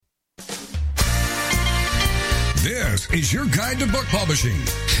This is your guide to book publishing.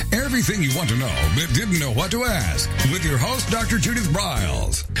 Everything you want to know but didn't know what to ask with your host, Dr. Judith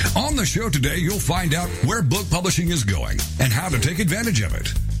Briles. On the show today, you'll find out where book publishing is going and how to take advantage of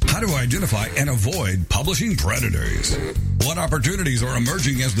it. How to identify and avoid publishing predators. What opportunities are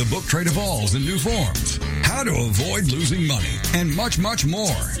emerging as the book trade evolves in new forms. How to avoid losing money and much, much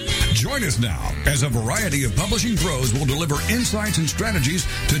more. Join us now as a variety of publishing pros will deliver insights and strategies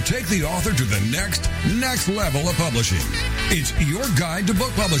to take the author to the next level of publishing. It's your guide to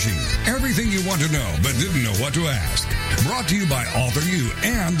book publishing. Everything you want to know but didn't know what to ask. Brought to you by Author U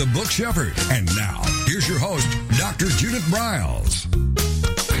and The Book Shepherd. And now, here's your host, Dr. Judith Briles.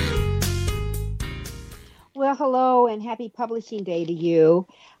 Well, hello and happy publishing day to you.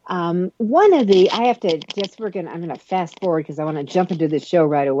 I'm going to fast forward because I want to jump into the show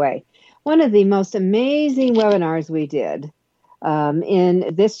right away. One of the most amazing webinars we did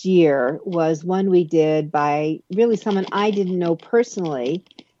in this year was one we did by really someone I didn't know personally.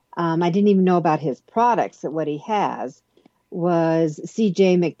 I didn't even know about his products, what he has, was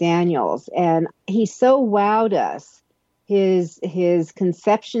C.J. McDaniels. And he so wowed us. His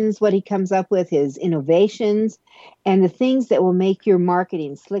conceptions, what he comes up with, his innovations, and the things that will make your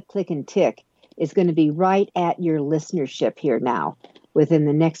marketing slick, click, and tick is going to be right at your listenership here now. Within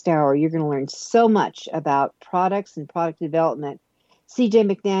the next hour, you're going to learn so much about products and product development. C.J.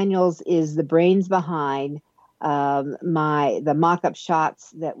 McDaniels is the brains behind the mock-up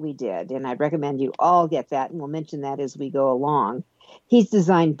shots that we did, and I recommend you all get that, and we'll mention that as we go along. He's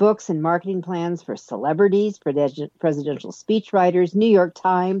designed books and marketing plans for celebrities, presidential speechwriters, New York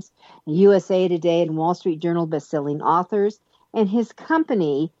Times, USA Today, and Wall Street Journal bestselling authors. And his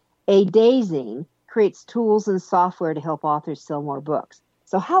company, A Dazing, creates tools and software to help authors sell more books.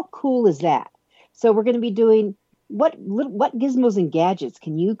 So how cool is that? So we're going to be doing what gizmos and gadgets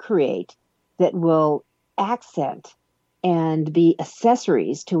can you create that will accent and be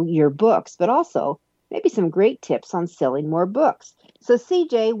accessories to your books, but also maybe some great tips on selling more books. So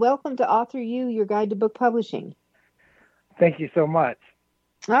CJ, welcome to Author U, your guide to book publishing. Thank you so much.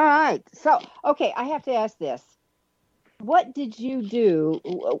 All right. So, okay, I have to ask this. What did you do?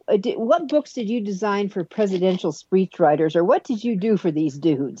 What books did you design for presidential speechwriters, or what did you do for these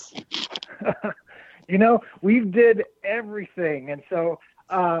dudes? We did everything. And so,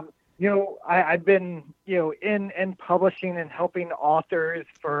 I've been, in publishing and helping authors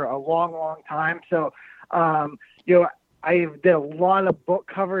for a long, long time. So, I did a lot of book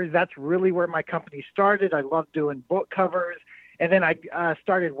covers. That's really where my company started. I love doing book covers. And then I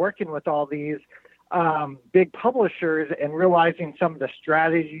started working with all these big publishers and realizing some of the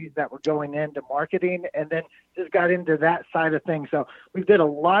strategies that were going into marketing, and then just got into that side of things. So we did a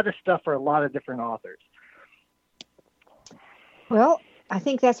lot of stuff for a lot of different authors. Well, I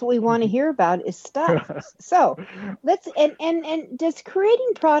think that's what we want to hear about is stuff. So let's, and does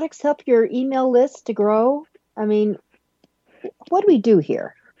creating products help your email list to grow? I mean, what do we do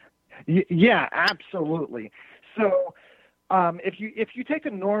here? Yeah, absolutely. So if you take a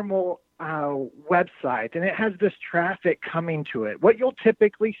normal website and it has this traffic coming to it, what you'll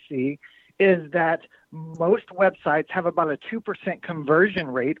typically see is that most websites have about a 2% conversion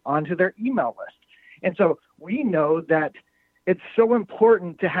rate onto their email list. And so we know that it's so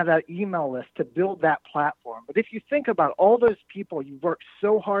important to have that email list to build that platform. But if you think about all those people you worked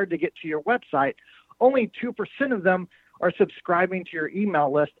so hard to get to your website, only 2% of them are subscribing to your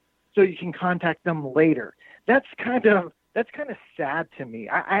email list so you can contact them later. That's kind of sad to me.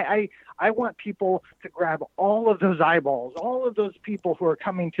 I want people to grab all of those eyeballs, all of those people who are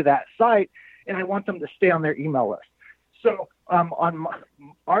coming to that site, and I want them to stay on their email list. So on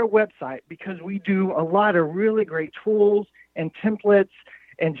our website, because we do a lot of really great tools and templates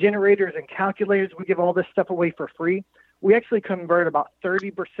and generators and calculators, we give all this stuff away for free. We actually convert about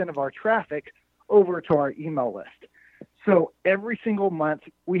 30% of our traffic over to our email list. So every single month,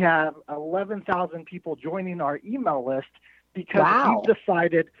 we have 11,000 people joining our email list because we've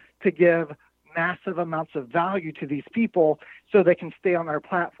decided to give massive amounts of value to these people so they can stay on our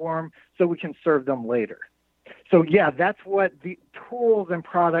platform so we can serve them later. So, yeah, that's what the tools and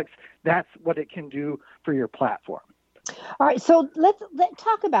products, that's what it can do for your platform. All right, so let's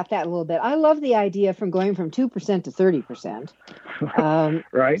talk about that a little bit. I love the idea from going from 2% to 30%.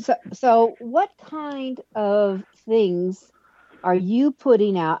 Right. So what kind of things are you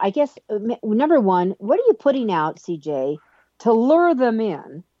putting out? I guess, number one, what are you putting out, CJ, to lure them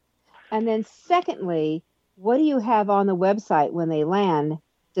in? And then secondly, what do you have on the website when they land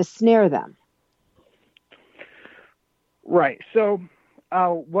to snare them? Right. So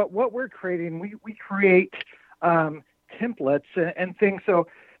what we're creating, we create templates and things. So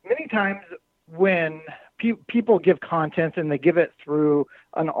many times when people give content and they give it through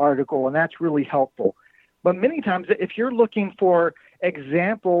an article, and that's really helpful. But many times, if you're looking for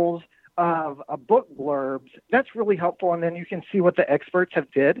examples of a book blurbs, that's really helpful, and then you can see what the experts have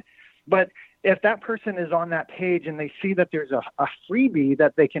did. But if that person is on that page and they see that there's a freebie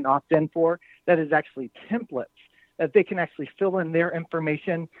that they can opt in for, that is actually templates, that they can actually fill in their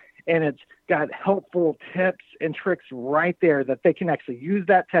information, and it's got helpful tips and tricks right there that they can actually use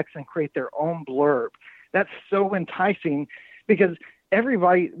that text and create their own blurb. That's so enticing, because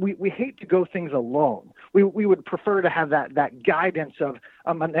everybody, we hate to go things alone. We would prefer to have that guidance of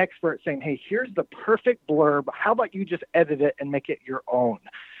an expert saying, hey, here's the perfect blurb. How about you just edit it and make it your own?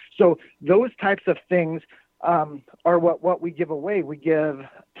 So those types of things are what we give away. We give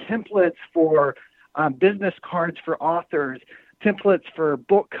templates for business cards for authors, templates for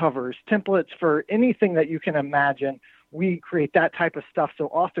book covers, templates for anything that you can imagine. We create that type of stuff so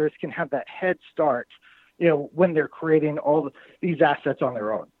authors can have that head start, when they're creating all these assets on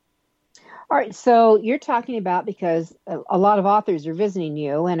their own. All right. So you're talking about, because a lot of authors are visiting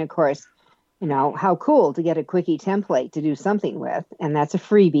you, and of course, how cool to get a quickie template to do something with. And that's a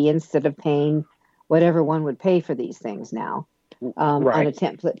freebie instead of paying whatever one would pay for these things now on a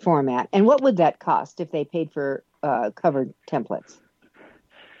template format. And what would that cost if they paid for covered templates?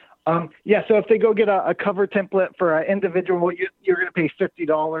 So if they go get a cover template for an individual, you're going to pay $50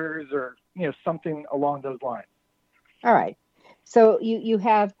 or, something along those lines. All right. So you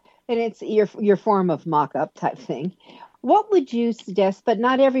have, and it's your form of mock-up type thing. What would you suggest? But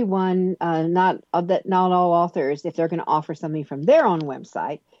not everyone, not all authors, if they're going to offer something from their own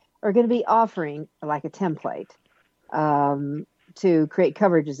website, are going to be offering like a template to create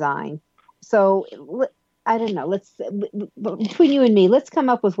cover design. So I don't know. Between you and me, let's come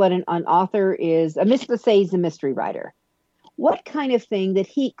up with what an author is. Let's say he's a mystery writer. What kind of thing that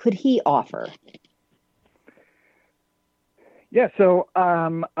could he offer? Yeah. So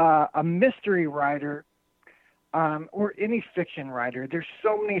a mystery writer, or any fiction writer, there's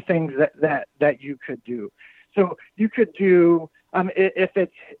so many things that you could do. So you could do, if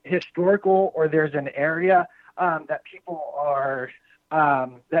it's historical or there's an area that people are,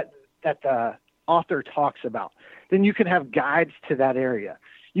 that the author talks about, then you can have guides to that area.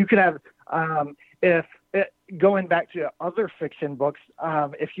 You could have, going back to other fiction books,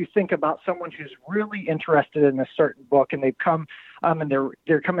 if you think about someone who's really interested in a certain book and they've come and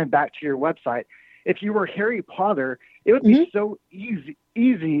they're coming back to your website, if you were Harry Potter, it would be so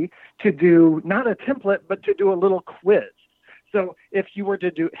easy to do not a template, but to do a little quiz. So if you were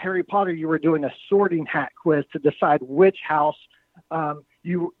to do Harry Potter, you were doing a sorting hat quiz to decide which house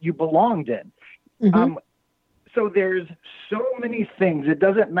you belonged in. So there's so many things. It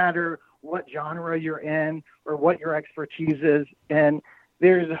doesn't matter what genre you're in or what your expertise is. And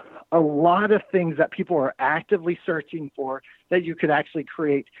there's a lot of things that people are actively searching for that you could actually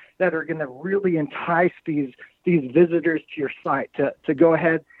create that are going to really entice these visitors to your site to go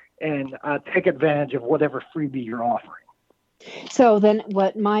ahead and take advantage of whatever freebie you're offering. So then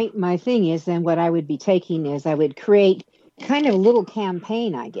what my thing is, then what I would be taking is I would create kind of a little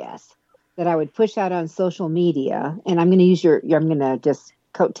campaign, I guess, that I would push out on social media. And I'm going to use I'm going to just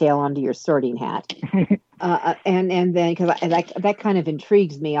coattail onto your sorting hat. And then, because that kind of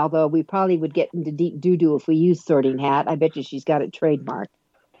intrigues me, although we probably would get into deep doo-doo if we use sorting hat. I bet you she's got it trademarked.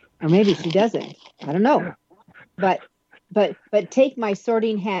 Or maybe she doesn't. I don't know. But take my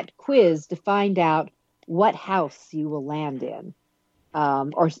sorting hat quiz to find out what house you will land in.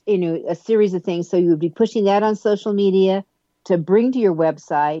 Or, a series of things. So you would be pushing that on social media to bring to your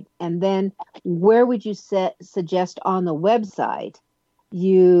website. And then where would you suggest on the website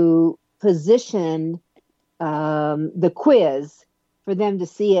you position the quiz for them to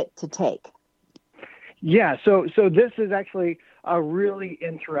see it to take? Yeah, so this is actually really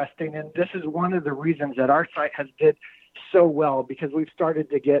interesting, and this is one of the reasons that our site has did so well, because we've started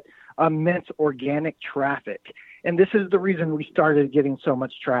to get immense organic traffic. And this is the reason we started getting so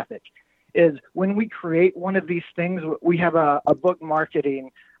much traffic, is when we create one of these things, we have a book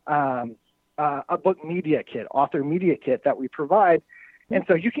marketing, a book media kit, author media kit that we provide. And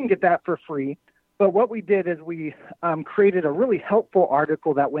so you can get that for free. But what we did is we created a really helpful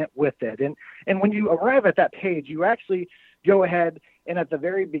article that went with it. And when you arrive at that page, you actually go ahead and at the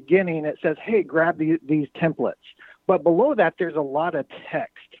very beginning, it says, hey, grab these templates. But below that, there's a lot of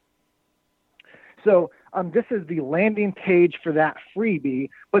text. So this is the landing page for that freebie,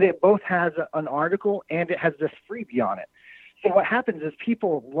 but it both has an article and it has this freebie on it. So what happens is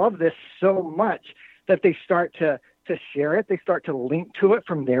people love this so much that they start to share it. They start to link to it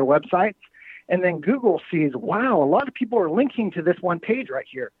from their websites. And then Google sees, wow, a lot of people are linking to this one page right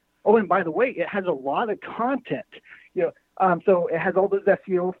here. Oh, and by the way, it has a lot of content. So it has all those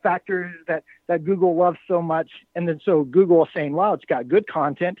SEO factors that Google loves so much. And then so Google is saying, wow, it's got good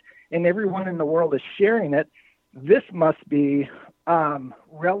content and everyone in the world is sharing it. This must be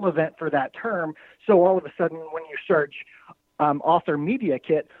relevant for that term. So all of a sudden, when you search Author Media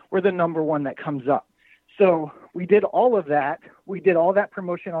Kit, we're the number one that comes up. So we did all of that. We did all that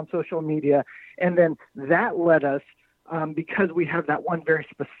promotion on social media. And then that led us, because we have that one very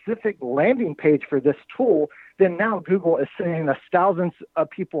specific landing page for this tool, then now Google is sending us thousands of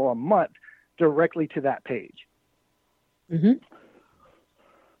people a month directly to that page. Mm-hmm.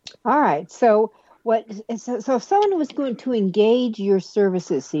 All right. So if someone was going to engage your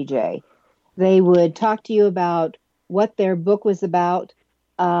services, CJ, they would talk to you about what their book was about,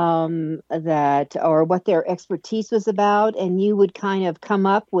 or what their expertise was about, and you would kind of come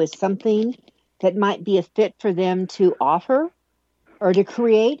up with something that might be a fit for them to offer or to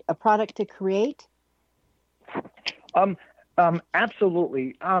create, a product to create?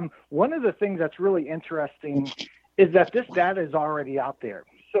 Absolutely. One of the things that's really interesting is that this data is already out there.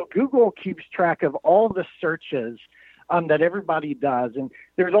 So Google keeps track of all the searches that everybody does. And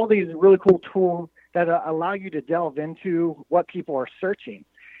there's all these really cool tools that allow you to delve into what people are searching.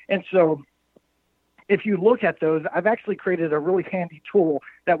 And so if you look at those, I've actually created a really handy tool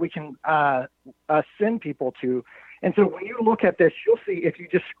that we can send people to. And so when you look at this, you'll see if you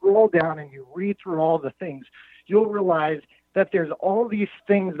just scroll down and you read through all the things, you'll realize that there's all these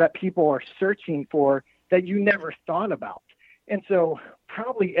things that people are searching for that you never thought about. And so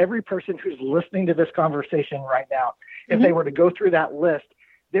probably every person who's listening to this conversation right now, if they were to go through that list,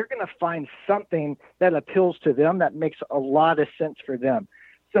 they're going to find something that appeals to them that makes a lot of sense for them.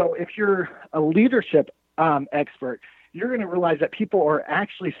 So if you're a leadership expert, you're going to realize that people are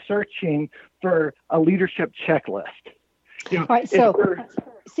actually searching for a leadership checklist. All right, so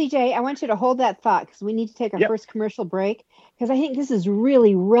CJ, I want you to hold that thought because we need to take our first commercial break, because I think this is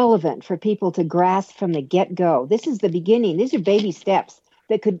really relevant for people to grasp from the get-go. This is the beginning. These are baby steps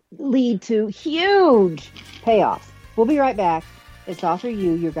that could lead to huge payoffs. We'll be right back. It's Author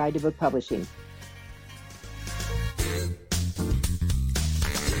You, your guide to book publishing.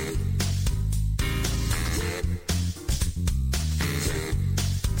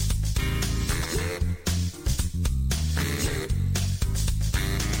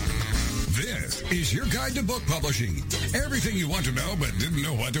 Is your guide to book publishing. Everything you want to know but didn't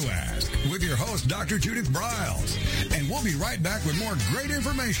know what to ask. With your host, Dr. Judith Briles. And we'll be right back with more great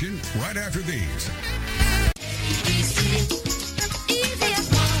information right after these.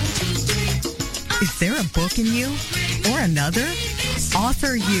 Is there a book in you or another?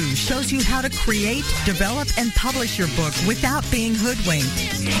 Author You shows you how to create, develop, and publish your book without being hoodwinked.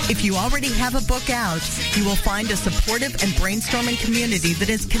 If you already have a book out, you will find a supportive and brainstorming community that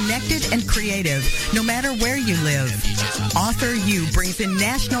is connected and creative, no matter where you live. Author You brings in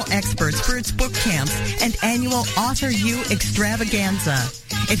national experts for its book camps and annual Author You extravaganza.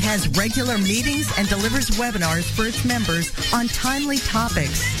 It has regular meetings and delivers webinars for its members on timely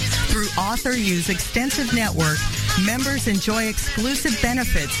topics. Through Author U's extensive network, members enjoy exclusive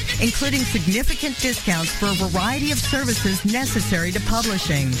benefits, including significant discounts for a variety of services necessary to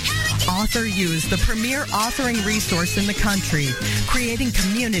publishing. Author U is the premier authoring resource in the country, creating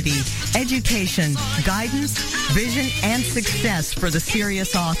community, education, guidance, vision, and success for the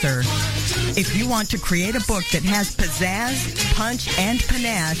serious author. If you want to create a book that has pizzazz, punch, and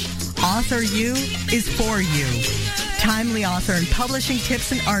panache, Author U is for you. Timely author and publishing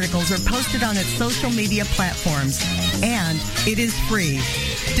tips and articles are posted on its social media platforms, and it is free.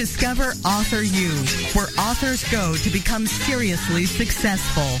 Discover Author U, where authors go to become seriously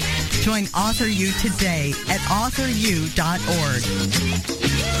successful. Join Author U today at authoru.org.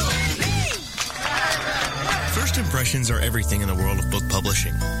 First impressions are everything in the world of book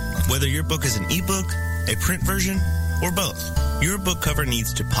publishing. Whether your book is an ebook, a print version, or both, your book cover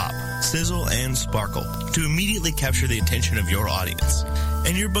needs to pop, sizzle, and sparkle to immediately capture the attention of your audience.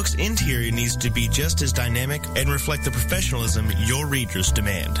 And your book's interior needs to be just as dynamic and reflect the professionalism your readers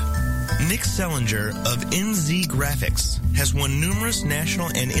demand. Nick Sellinger of NZ Graphics has won numerous national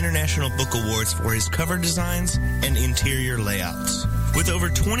and international book awards for his cover designs and interior layouts. With over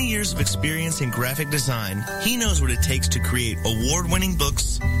 20 years of experience in graphic design, he knows what it takes to create award-winning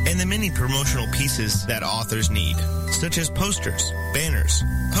books and the many promotional pieces that authors need, such as posters, banners,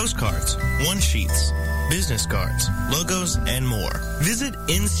 postcards, one-sheets, business cards, logos, and more. Visit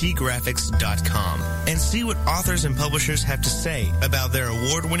ncgraphics.com and see what authors and publishers have to say about their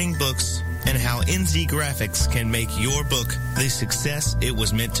award-winning books and how NZ Graphics can make your book the success it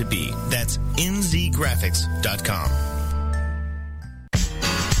was meant to be. That's nzgraphics.com.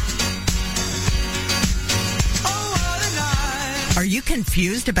 Are you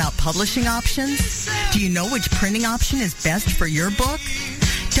confused about publishing options? Do you know which printing option is best for your book?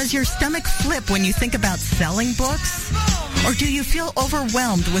 Does your stomach flip when you think about selling books? Or do you feel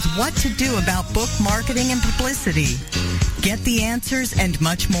overwhelmed with what to do about book marketing and publicity? Get the answers and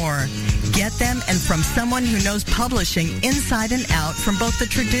much more. Get them and from someone who knows publishing inside and out from both the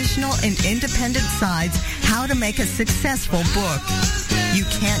traditional and independent sides, how to make a successful book. You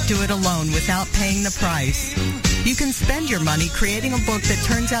can't do it alone without paying the price. You can spend your money creating a book that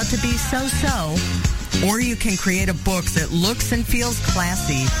turns out to be so-so, or you can create a book that looks and feels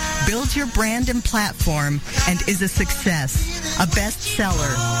classy, builds your brand and platform, and is a success, a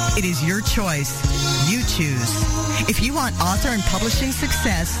bestseller. It is your choice. You choose. If you want author and publishing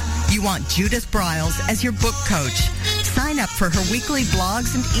success, you want Judith Briles as your book coach. Sign up for her weekly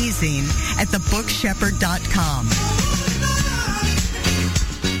blogs and e-zine at thebookshepherd.com.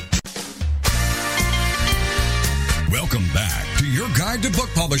 Welcome back to your guide to book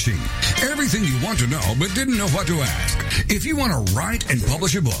publishing. Everything you want to know but didn't know what to ask. If you want to write and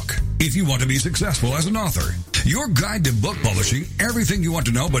publish a book, if you want to be successful as an author, your guide to book publishing, everything you want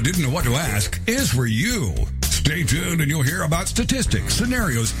to know but didn't know what to ask, is for you. Stay tuned and you'll hear about statistics,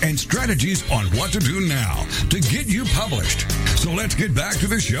 scenarios, and strategies on what to do now to get you published. So let's get back to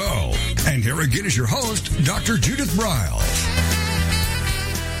the show. And here again is your host, Dr. Judith Briles.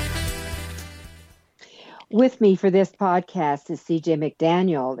 With me for this podcast is C.J.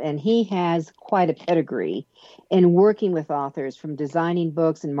 McDaniel, and he has quite a pedigree in working with authors, from designing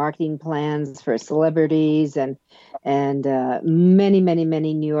books and marketing plans for celebrities and many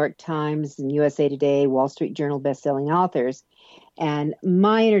New York Times and USA Today, Wall Street Journal bestselling authors. And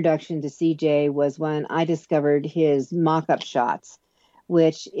my introduction to C.J. was when I discovered his mock-up shots,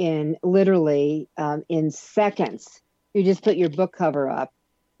 which in literally in seconds, you just put your book cover up.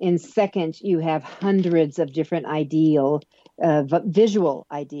 In seconds, you have hundreds of different visual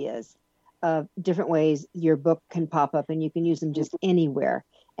ideas of different ways your book can pop up, and you can use them just anywhere.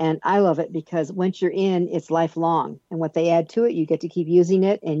 And I love it because once you're in, it's lifelong. And what they add to it, you get to keep using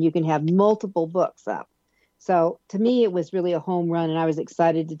it, and you can have multiple books up. So to me, it was really a home run, and I was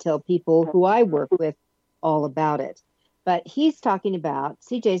excited to tell people who I work with all about it. But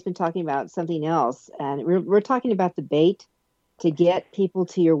CJ's been talking about something else, and we're talking about the bait to get people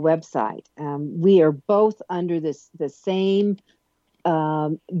to your website. We are both under the same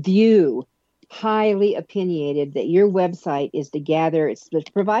view, highly opinionated, that your website is to gather, it's to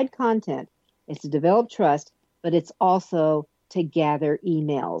provide content, it's to develop trust, but it's also to gather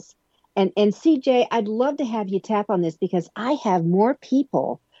emails. And CJ, I'd love to have you tap on this, because I have more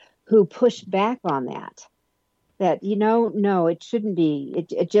people who push back on that. That, no, it shouldn't be.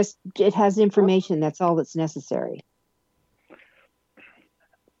 It has information. That's all that's necessary.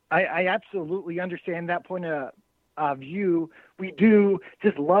 I absolutely understand that point of view. We do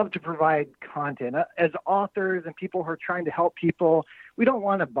just love to provide content. As authors and people who are trying to help people, we don't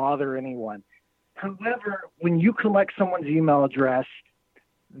want to bother anyone. However, when you collect someone's email address,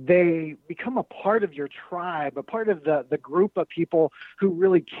 they become a part of your tribe, a part of the group of people who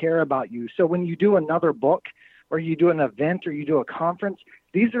really care about you. So when you do another book, or you do an event, or you do a conference,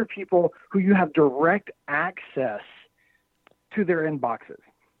 these are people who you have direct access to their inboxes.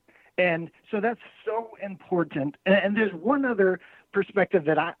 And so that's so important. And there's one other perspective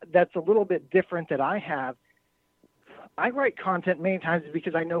that's a little bit different that I have. I write content many times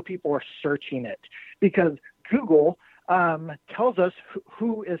because I know people are searching it, because Google tells us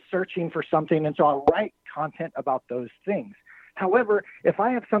who is searching for something. And so I'll write content about those things. However, if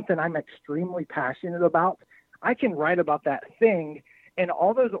I have something I'm extremely passionate about, I can write about that thing, and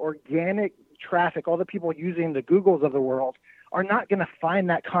all those organic traffic, all the people using the Googles of the world, are not going to find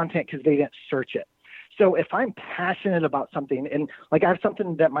that content because they didn't search it. So if I'm passionate about something, and like I have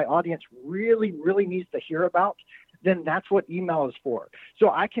something that my audience really, really needs to hear about, then that's what email is for.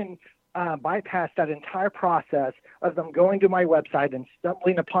 So I can bypass that entire process of them going to my website and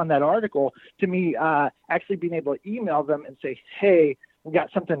stumbling upon that article to me actually being able to email them and say, hey, we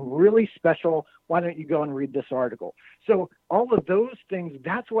got something really special. Why don't you go and read this article? So all of those things,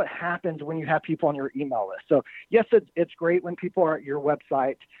 that's what happens when you have people on your email list. So yes, it's great when people are at your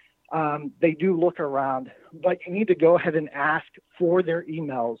website. They do look around, but you need to go ahead and ask for their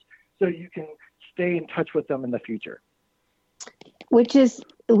emails so you can stay in touch with them in the future. Which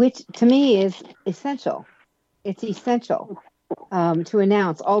to me is essential. It's essential. To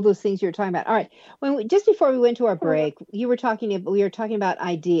announce all those things you're talking about. All right. Just before we went to our break, we were talking about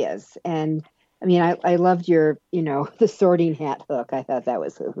ideas, and I mean, I loved your, the sorting hat hook. I thought that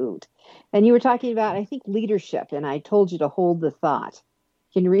was a hoot. And you were talking about, I think, leadership, and I told you to hold the thought.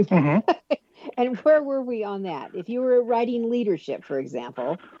 Can you remember? Mm-hmm. And where were we on that? If you were writing leadership, for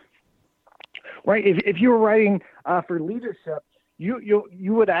example. Right. If you were writing for leadership, you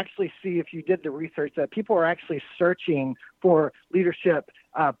would actually see, if you did the research, that people are actually searching for leadership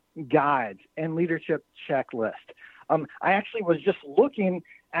guides and leadership checklists. I actually was just looking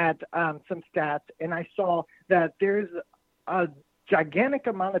at some stats, and I saw that there's a gigantic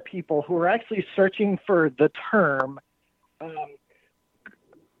amount of people who are actually searching for the term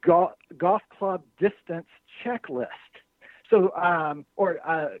golf club distance checklist. So, or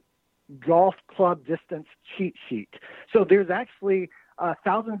golf club distance cheat sheet. So there's actually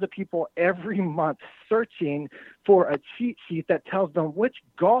thousands of people every month searching for a cheat sheet that tells them which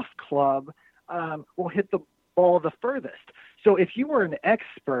golf club will hit the ball the furthest. So if you were an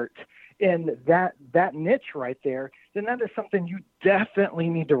expert in that niche right there, then that is something you definitely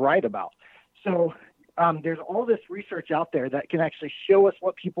need to write about. So there's all this research out there that can actually show us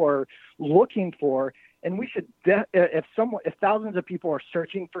what people are looking for, and we should, if thousands of people are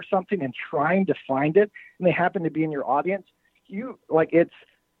searching for something and trying to find it, and they happen to be in your audience,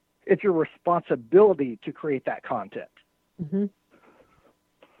 it's your responsibility to create that content. Mm-hmm.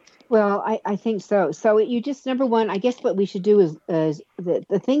 Well, I think so. So you just, number one, I guess what we should do is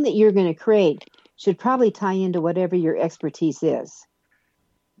the thing that you're going to create should probably tie into whatever your expertise is.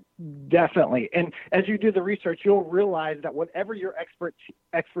 Definitely. And as you do the research, you'll realize that whatever your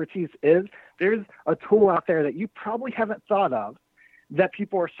expertise is, there's a tool out there that you probably haven't thought of that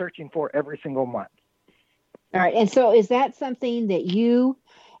people are searching for every single month. All right. And so is that something that you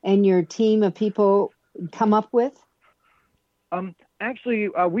and your team of people come up with? Actually,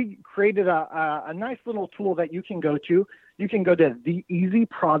 we created a nice little tool that you can go to. You can go to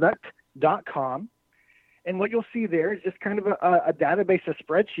theeasyproduct.com. And what you'll see there is just kind of a database, a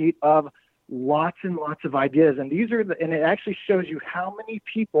spreadsheet of lots and lots of ideas. And these are and it actually shows you how many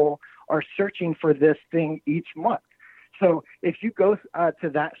people are searching for this thing each month. So if you go to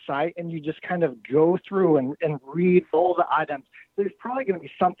that site and you just kind of go through and read all the items, there's probably going to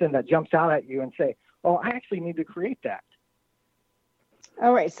be something that jumps out at you and say, oh, I actually need to create that.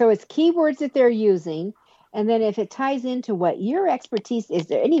 All right. So it's keywords that they're using. And then if it ties into what your expertise is,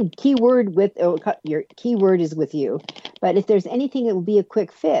 there any keyword your keyword is with you, but if there's anything that will be a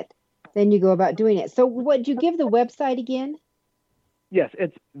quick fit, then you go about doing it. So would you give the website again? Yes,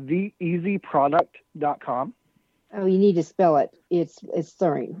 it's theeasyproduct.com. Oh, you need to spell it. It's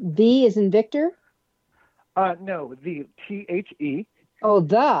sorry. The is in Victor? No, the THE. Oh,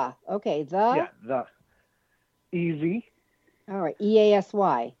 the. Okay, the. Yeah, the easy. All right,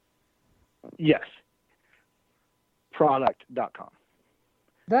 EASY. Yes. Product.com.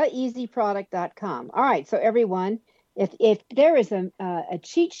 Theeasyproduct.com. All right, so everyone, if there is a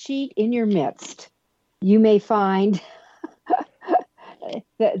cheat sheet in your midst, you may find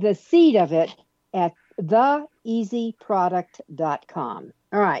the seed of it at theeasyproduct.com.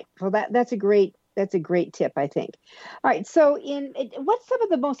 All right, well that's a great tip, I think. All right, so what's some of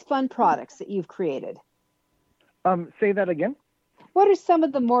the most fun products that you've created? Say that again. What are some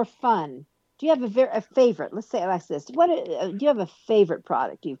of the more fun? Do you have a favorite? Let's say it like this. Do you have a favorite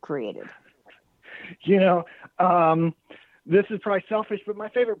product you've created? This is probably selfish, but my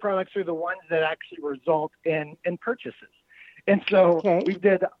favorite products are the ones that actually result in purchases. And so we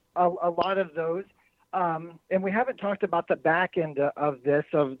did a lot of those. And we haven't talked about the back end of this,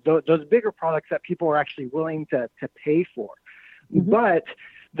 of those bigger products that people are actually willing to pay for. Mm-hmm. But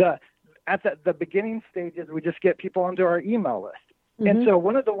at the beginning stages, we just get people onto our email list. Mm-hmm. And so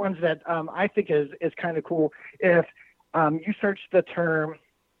one of the ones that I think is kind of cool, if you search the term,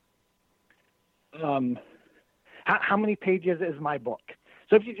 how many pages is my book?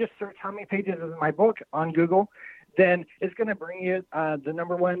 So if you just search how many pages is my book on Google, then it's going to bring you the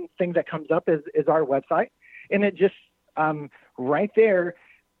number one thing that comes up is our website. And it just right there,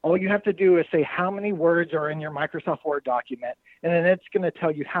 all you have to do is say how many words are in your Microsoft Word document, and then it's going to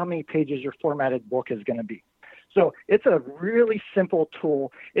tell you how many pages your formatted book is going to be. So it's a really simple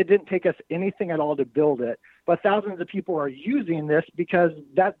tool. It didn't take us anything at all to build it, but thousands of people are using this because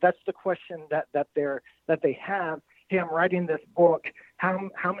that's the question that they have. Hey, I'm writing this book. How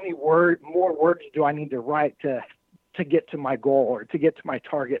many more words do I need to write to get to my goal or to get to my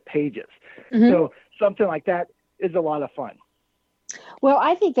target pages? Mm-hmm. So something like that is a lot of fun. Well,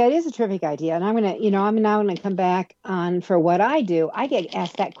 I think that is a terrific idea, and I'm now going to come back on for what I do. I get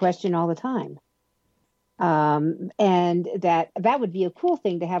asked that question all the time. And that would be a cool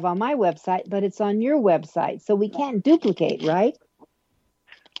thing to have on my website, but it's on your website, so we can't duplicate, right?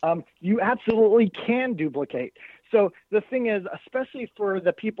 You absolutely can duplicate. So the thing is, especially for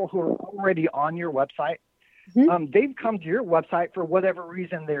the people who are already on your website, mm-hmm. They've come to your website for whatever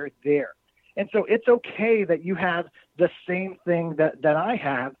reason they're there. And so it's okay that you have the same thing that I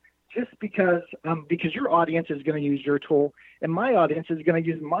have, just because your audience is going to use your tool and my audience is going to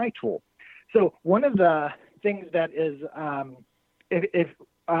use my tool. So one of the things that is,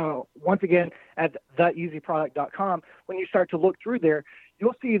 once again, at theeasyproduct.com, when you start to look through there,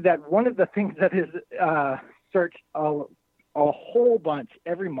 you'll see that one of the things that is searched a whole bunch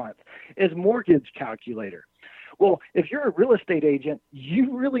every month is mortgage calculator. Well, if you're a real estate agent,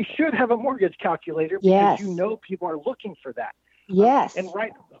 you really should have a mortgage calculator because you know people are looking for that. Yes. And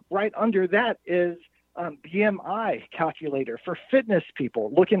right under that is BMI calculator for fitness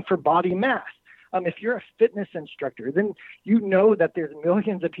people looking for body mass. If you're a fitness instructor, then you know that there's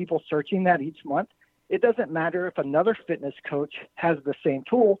millions of people searching that each month. It doesn't matter if another fitness coach has the same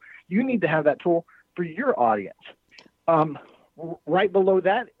tool. You need to have that tool for your audience. Right below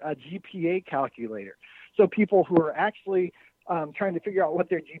that, a GPA calculator. So people who are actually trying to figure out what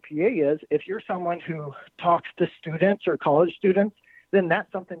their GPA is, if you're someone who talks to students or college students, then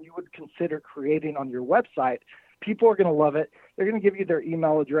that's something you would consider creating on your website. People are going to love it. They're going to give you their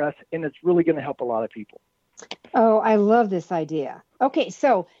email address, and it's really going to help a lot of people. Oh, I love this idea. Okay,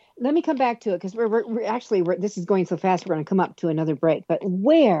 so let me come back to it because we're this is going so fast. We're going to come up to another break. But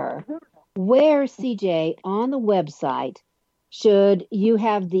where, CJ, on the website should you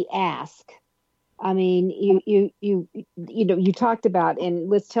have the ask? I mean, you talked about, and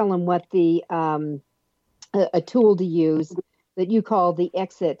let's tell them what the a tool to use that you call the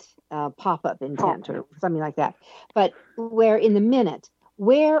exit pop-up intent or something like that. But where in the minute,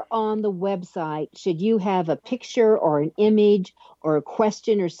 where on the website should you have a picture or an image or a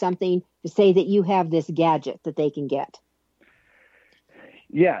question or something to say that you have this gadget that they can get?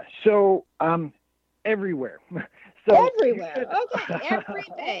 Yeah, so everywhere. So everywhere. Okay, every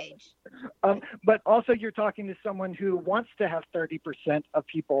page. But also you're talking to someone who wants to have 30% of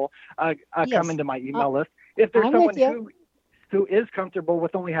people come into my email list. If there's someone who is comfortable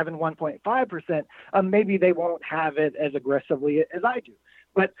with only having 1.5%, maybe they won't have it as aggressively as I do.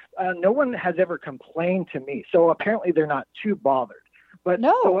 But no one has ever complained to me. So apparently they're not too bothered. But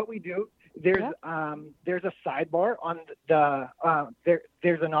so what we do, there's a sidebar on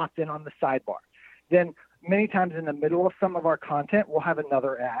there's an opt-in on the sidebar. Then many times in the middle of some of our content, we'll have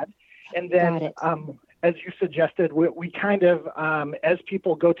another ad. And then, as you suggested, we kind of, as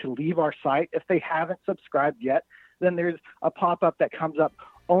people go to leave our site, if they haven't subscribed yet, then there's a pop-up that comes up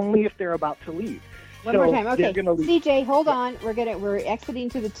only if they're about to leave. One more time. Okay, CJ, hold on. We're exiting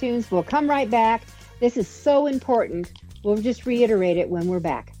to the tunes. We'll come right back. This is so important. We'll just reiterate it when we're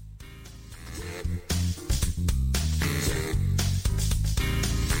back.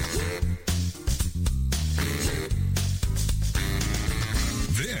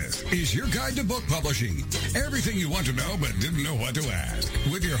 This is your guide to book publishing. Everything you want to know but didn't know what to ask.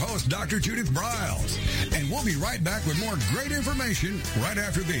 With your host, Dr. Judith Briles. And we'll be right back with more great information right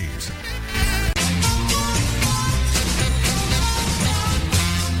after these.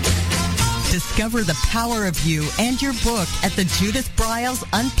 Discover the power of you and your book at the Judith Briles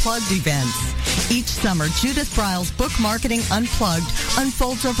Unplugged events. Each summer, Judith Briles Book Marketing Unplugged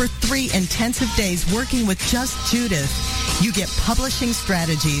unfolds over 3 intensive days working with just Judith. You get publishing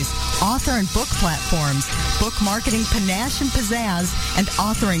strategies, author and book platforms, book marketing panache and pizzazz, and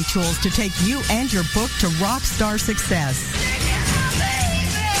authoring tools to take you and your book to rock star success.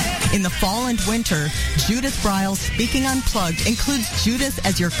 In the fall and winter, Judith Briles Speaking Unplugged includes Judith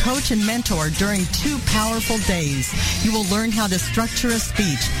as your coach and mentor during 2 powerful days. You will learn how to structure a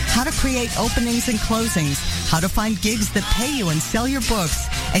speech, how to create openings and closings, how to find gigs that pay you and sell your books,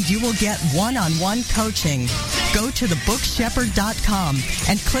 and you will get one-on-one coaching. Go to thebookshepherd.com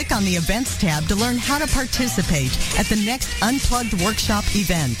and click on the events tab to learn how to participate at the next Unplugged Workshop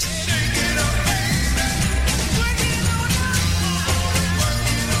event.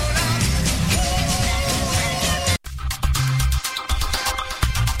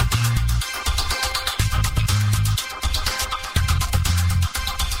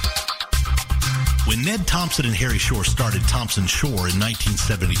 When Ned Thompson and Harry Shore started Thompson Shore in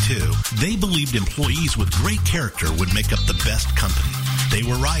 1972, they believed employees with great character would make up the best company. They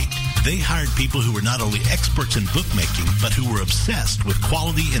were right. They hired people who were not only experts in bookmaking, but who were obsessed with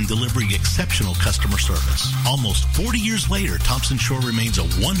quality and delivering exceptional customer service. Almost 40 years later, Thompson Shore remains a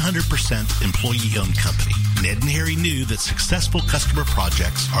 100% employee-owned company. Ned and Harry knew that successful customer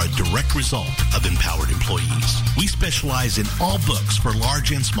projects are a direct result of empowered employees. We specialize in all books for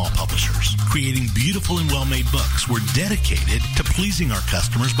large and small publishers. Creating beautiful and well-made books, we're dedicated to pleasing our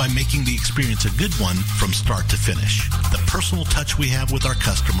customers by making the experience a good one from start to finish. The personal touch we have with our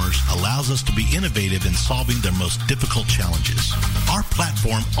customers allows us to be innovative in solving their most difficult challenges. Our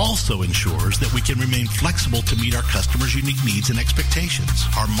platform also ensures that we can remain flexible to meet our customers' unique needs and expectations.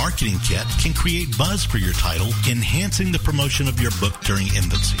 Our marketing kit can create buzz for your title, enhancing the promotion of your book during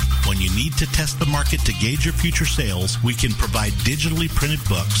infancy. When you need to test the market to gauge your future sales, we can provide digitally printed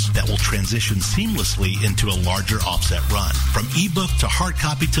books that will transition seamlessly into a larger offset run. From ebook to hard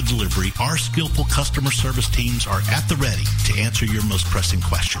copy to delivery, our skillful customer service teams are at the ready to answer your most pressing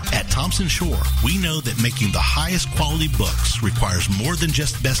question. At Thompson Shore, we know that making the highest quality books requires more than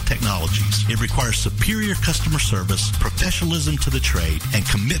just best technologies. It requires superior customer service, professionalism to the trade, and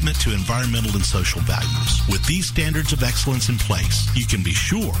commitment to environmental and social values. With these standards of excellence in place, you can be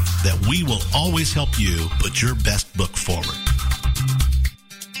sure that we will always help you put your best book forward.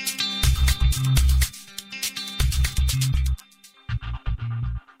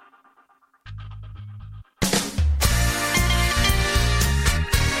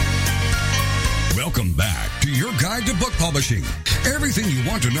 Welcome back to your guide to book publishing. Everything you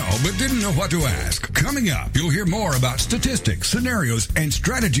want to know but didn't know what to ask. Coming up, you'll hear more about statistics, scenarios, and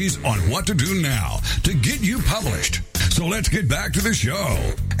strategies on what to do now to get you published. So let's get back to the show.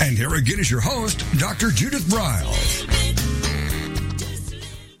 And here again is your host, Dr. Judith Briles.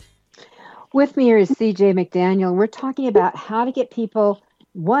 With me here is CJ McDaniel. We're talking about how to get people,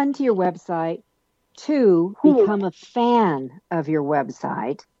 one, to your website, two, become a fan of your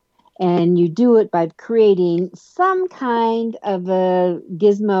website. And you do it by creating some kind of a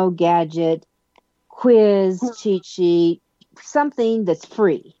gizmo, gadget, quiz, cheat sheet, something that's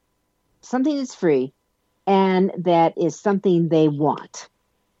free. Something that's free and that is something they want.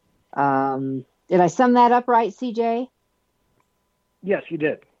 Did I sum that up right, CJ? Yes, you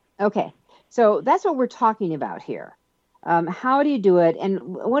did. Okay. So that's what we're talking about here. How do you do it? And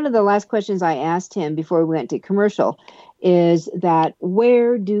one of the last questions I asked him before we went to commercial is that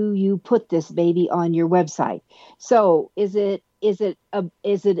where do you put this baby on your website? So is it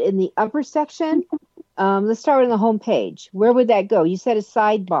in the upper section? Let's start on the home page. Where would that go? You said a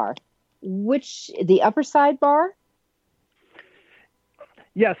sidebar. The upper sidebar?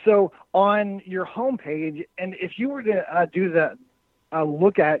 Yeah. So on your home page, and if you were to do the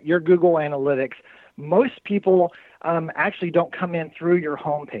look at your Google Analytics, most people actually don't come in through your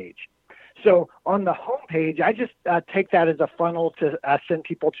home page. So on the home page, I just take that as a funnel to send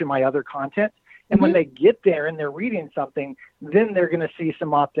people to my other content. And when they get there and they're reading something, then they're going to see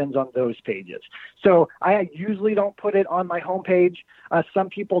some opt-ins on those pages. So I usually don't put it on my home page. Some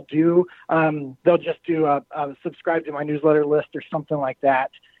people do. They'll just do subscribe to my newsletter list or something like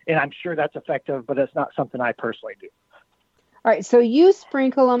that. And I'm sure that's effective, but it's not something I personally do. All right. So you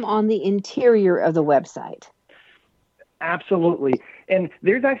sprinkle them on the interior of the website. Absolutely. And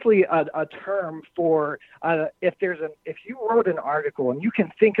there's actually a term for if you wrote an article and you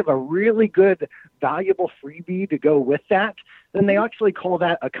can think of a really good, valuable freebie to go with that, then they actually call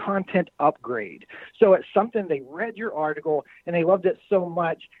that a content upgrade. So it's something they read your article and they loved it so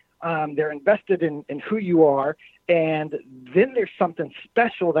much, they're invested in who you are, and then there's something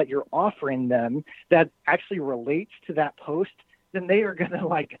special that you're offering them that actually relates to that post, then they are going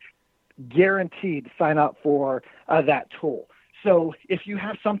to guaranteed sign up for that tool. So if you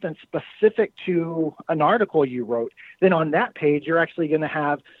have something specific to an article you wrote, then on that page, you're actually going to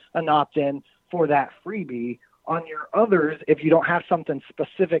have an opt-in for that freebie. On your others, if you don't have something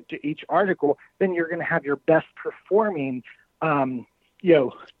specific to each article, then you're going to have your best performing, tool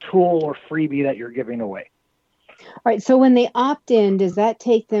or freebie that you're giving away. All right. So when they opt in, does that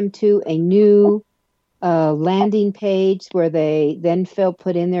take them to a new landing page where they then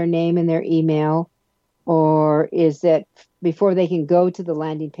put in their name and their email, or is it before they can go to the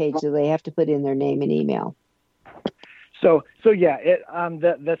landing page, do they have to put in their name and email? So yeah,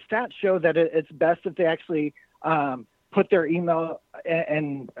 the stats show that it's best if they actually put their email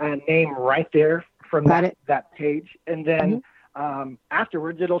and name right there from that page, and then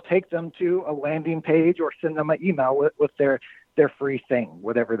afterwards it'll take them to a landing page or send them an email with their free thing,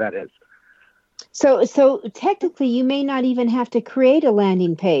 whatever that is. So technically, you may not even have to create a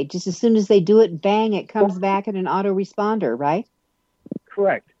landing page. Just as soon as they do it, bang, it comes back in an autoresponder, right?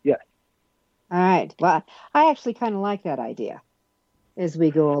 Correct, yes. All right. Well, I actually kind of like that idea as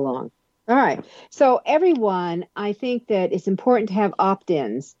we go along. All right. So everyone, I think that it's important to have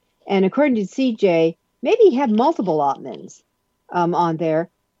opt-ins. And according to CJ, maybe have multiple opt-ins on there,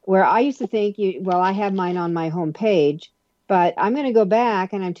 where I used to think, I have mine on my home page. But I'm going to go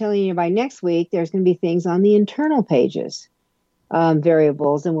back, and I'm telling you by next week, there's going to be things on the internal pages,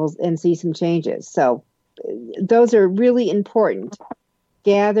 variables, and we'll see some changes. So those are really important.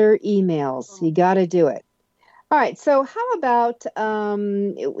 Gather emails. You got to do it. All right. So how about,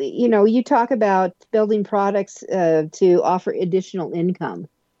 you talk about building products to offer additional income.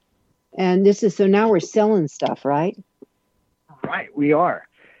 And so now we're selling stuff, right? Right, we are.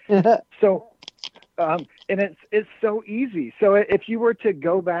 So, and it's so easy. So if you were to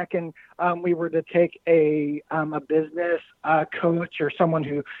go back and we were to take a business coach or someone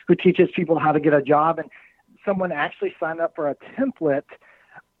who teaches people how to get a job, and someone actually signed up for a template,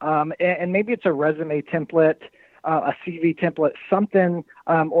 and maybe it's a resume template, a CV template, something,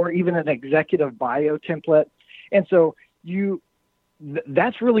 or even an executive bio template. And so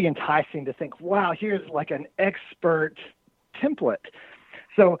that's really enticing to think, wow, here's like an expert template.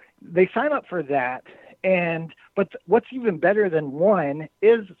 So they sign up for that. But what's even better than one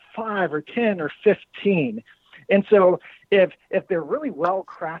is 5 or 10 or 15. And so if they're really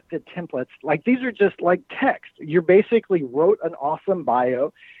well-crafted templates, like these are just like text, you basically wrote an awesome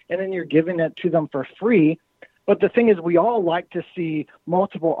bio and then you're giving it to them for free. But the thing is, we all like to see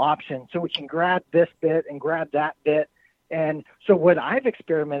multiple options, so we can grab this bit and grab that bit. And so what I've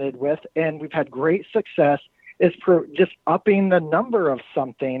experimented with, and we've had great success, is for just upping the number of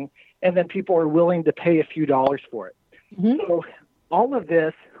something, and then people are willing to pay a few dollars for it. Mm-hmm. So all of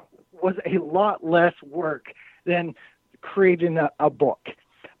this was a lot less work than creating a book.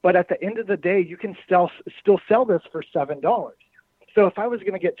 But at the end of the day, you can still sell this for $7. So if I was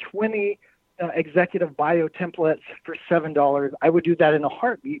going to get 20 executive bio templates for $7, I would do that in a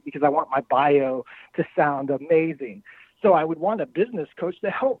heartbeat because I want my bio to sound amazing. So I would want a business coach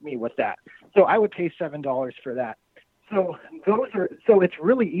to help me with that. So I would pay $7 for that. So it's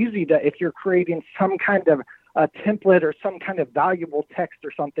really easy to, if you're creating some kind of a template or some kind of valuable text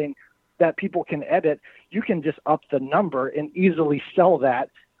or something that people can edit, you can just up the number and easily sell that.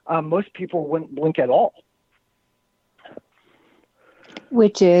 Most people wouldn't blink at all.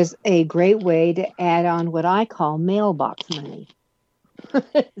 Which is a great way to add on what I call mailbox money.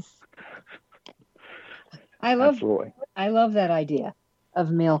 Absolutely. I love that idea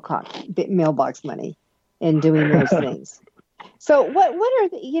of mailbox money and doing those things. So what are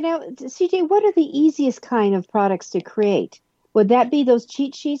CJ, what are the easiest kind of products to create? Would that be those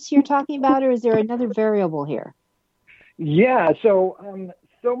cheat sheets you're talking about, or is there another variable here? Yeah. So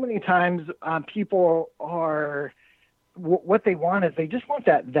many times people are, what they want is they just want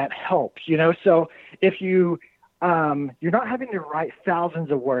that help, So if you're not having to write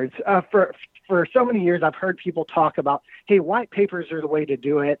thousands of words. For so many years, I've heard people talk about, hey, white papers are the way to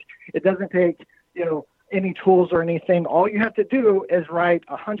do it. It doesn't take, any tools or anything. All you have to do is write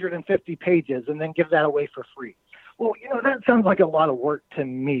 150 pages and then give that away for free. Well, that sounds like a lot of work to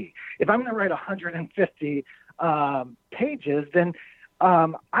me. If I'm going to write 150 pages, then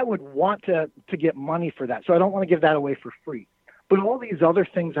I would want to get money for that. So I don't want to give that away for free. But all these other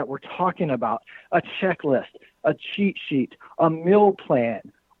things that we're talking about, a checklist, a cheat sheet, a meal plan,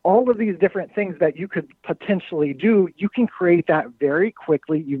 all of these different things that you could potentially do, you can create that very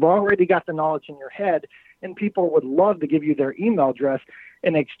quickly. You've already got the knowledge in your head, and people would love to give you their email address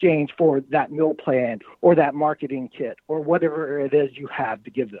in exchange for that meal plan or that marketing kit or whatever it is you have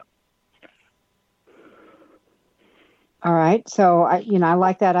to give them. All right. So, I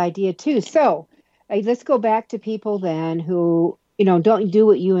like that idea too. So let's go back to people then who, don't do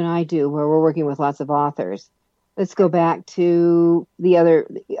what you and I do, where we're working with lots of authors. Let's go back to the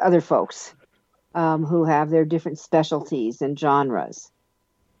other folks who have their different specialties and genres,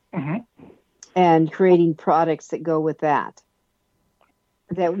 mm-hmm. and creating products that go with that.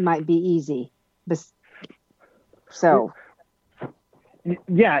 That might be easy. So,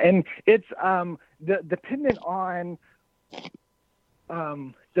 yeah, and it's dependent on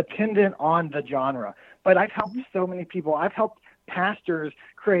the genre. But I've helped so many people. I've helped pastors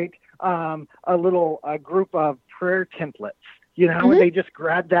create a group of prayer templates, mm-hmm. and they just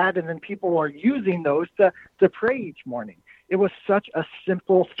grab that, and then people are using those to pray each morning. It was such a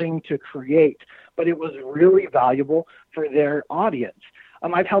simple thing to create, but it was really valuable for their audience.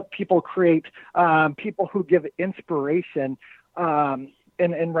 I've helped people create people who give inspiration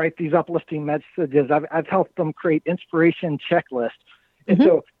and write these uplifting messages. I've helped them create inspiration checklists. And mm-hmm.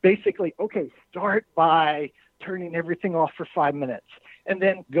 so basically, start by turning everything off for 5 minutes and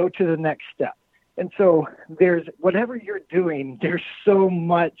then go to the next step. And so there's whatever you're doing, there's so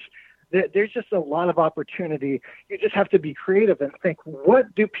much, there's just a lot of opportunity. You just have to be creative and think,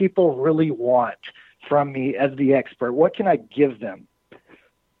 what do people really want from me as the expert? What can I give them?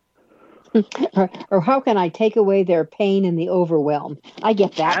 Or how can I take away their pain and the overwhelm? I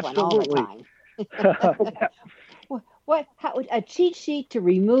get that Absolutely. One all the time. How a cheat sheet to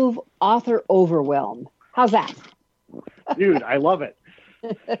remove author overwhelm. How's that? Dude, I love it.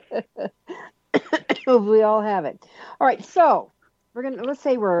 hope we all have it. All right, so let's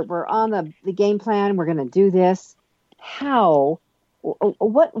say we're on the game plan. We're gonna do this.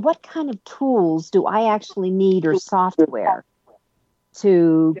 What kind of tools do I actually need or software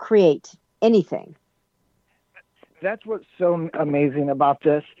to create anything? That's what's so amazing about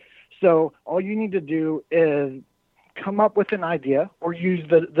this. So all you need to do is come up with an idea or use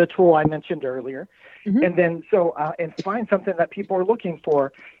the tool I mentioned earlier. Mm-hmm. And then and find something that people are looking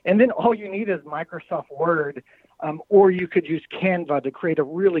for. And then all you need is Microsoft Word, or you could use Canva to create a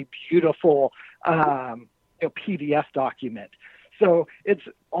really beautiful PDF document. So it's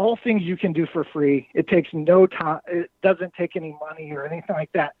all things you can do for free. It takes no time. It doesn't take any money or anything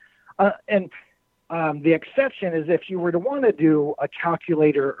like that. The exception is if you were to want to do a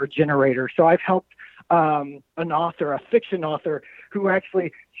calculator or generator. So I've helped an author, a fiction author, who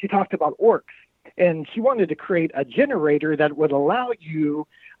actually, she talked about orcs. And she wanted to create a generator that would allow you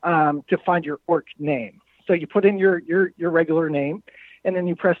to find your orc name. So you put in your regular name, and then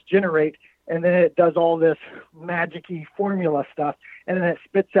you press generate, and then it does all this magic-y formula stuff, and then it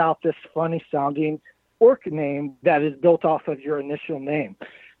spits out this funny-sounding orc name that is built off of your initial name.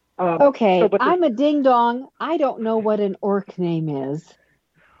 I'm a ding-dong. I don't know what an orc name is.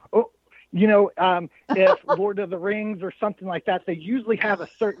 If Lord of the Rings or something like that, they usually have a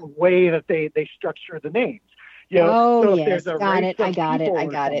certain way that they structure the names. So yes, got it. I got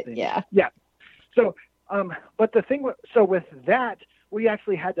it. Yeah. Yeah. So, but the thing, with that, we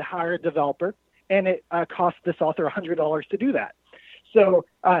actually had to hire a developer, and it cost this author $100 to do that. So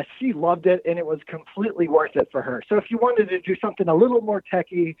she loved it, and it was completely worth it for her. So if you wanted to do something a little more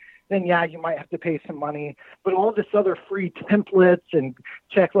techy, then you might have to pay some money. But all this other free templates and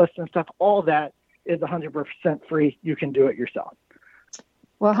checklists and stuff, all that is 100% free. You can do it yourself.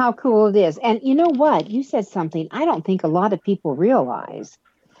 Well, how cool it is. And you know what? You said something I don't think a lot of people realize,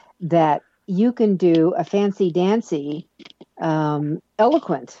 that you can do a fancy-dancy,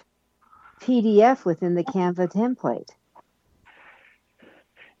 eloquent PDF within the Canva template.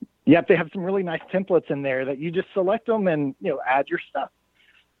 Yep, they have some really nice templates in there that you just select them and add your stuff.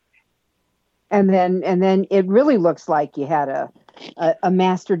 And then it really looks like you had a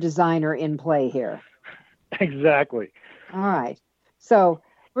master designer in play here. Exactly. All right. So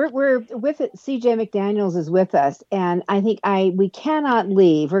we're with it. CJ McDaniels is with us, and I think we cannot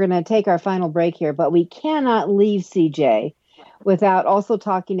leave. We're going to take our final break here, but we cannot leave CJ without also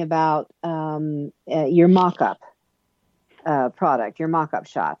talking about your mock-up product, your mock-up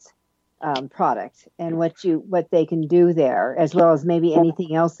shots product, and what they can do there, as well as maybe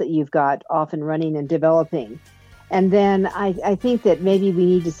anything else that you've got off and running and developing. And then I think that maybe we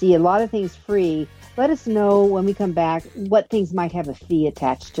need to see a lot of things free. Let us know when we come back what things might have a fee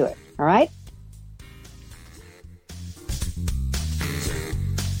attached to it. All right?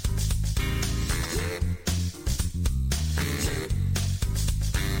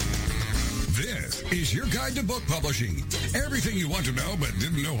 This is your guide to book publishing. Everything you want to know but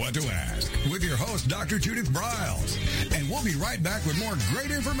didn't know what to ask. With your host, Dr. Judith Briles. And we'll be right back with more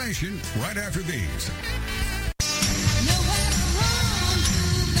great information right after these.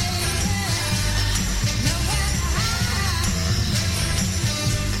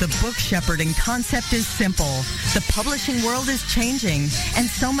 The book shepherding concept is simple. The publishing world is changing, and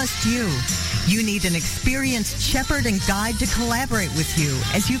so must you. You need an experienced shepherd and guide to collaborate with you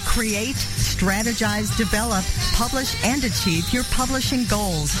as you create, strategize, develop, publish, and achieve your publishing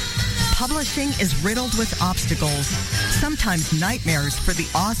goals. Publishing is riddled with obstacles, sometimes nightmares for the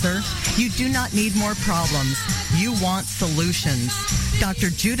author. You do not need more problems. You want solutions.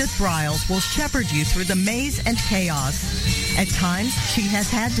 Dr. Judith Briles will shepherd you through the maze and chaos. At times, she has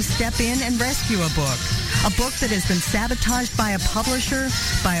had to step in and rescue a book that has been sabotaged by a publisher,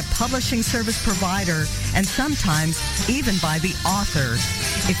 by a publishing service provider, and sometimes even by the author.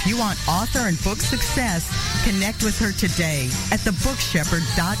 If you want author and book success, connect with her today at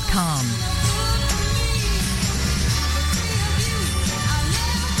thebookshepherd.com.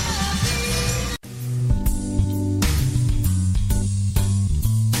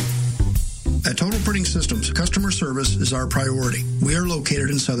 At Total Printing Systems, customer service is our priority. We are located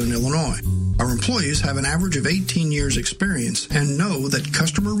in Southern Illinois. Our employees have an average of 18 years experience and know that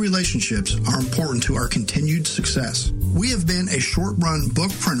customer relationships are important to our continued success. We have been a short-run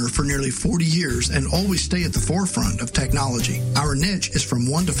book printer for nearly 40 years and always stay at the forefront of technology. Our niche is from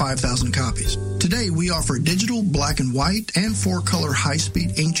 1 to 5,000 copies. Today, we offer digital, black and white, and 4-color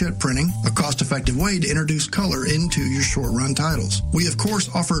high-speed inkjet printing, a cost-effective way to introduce color into your short-run titles. We, of course,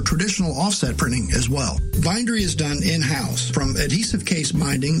 offer traditional offset printing as well. Bindery is done in-house, from adhesive case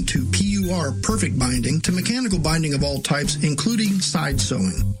binding to PUR perfect binding to mechanical binding of all types, including side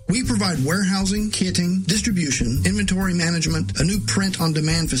sewing. We provide warehousing, kitting, distribution, inventory management, a new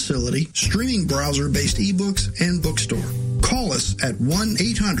print-on-demand facility, streaming browser-based ebooks, and bookstore. Call us at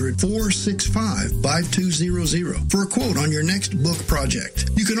 1-800-465-5200 for a quote on your next book project.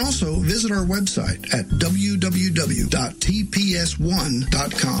 You can also visit our website at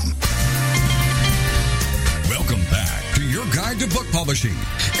www.tps1.com. Welcome back to your guide to book publishing.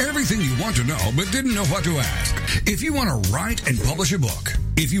 Everything you want to know but didn't know what to ask. If you want to write and publish a book,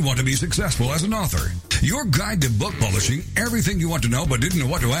 if you want to be successful as an author, your guide to book publishing, everything you want to know but didn't know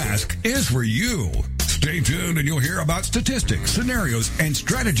what to ask, is for you. Stay tuned and you'll hear about statistics, scenarios, and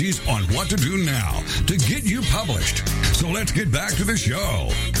strategies on what to do now to get you published. So let's get back to the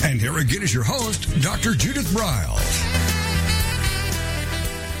show. And here again is your host, Dr. Judith Briles.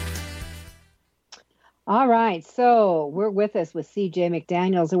 All right, so we're with us with C.J.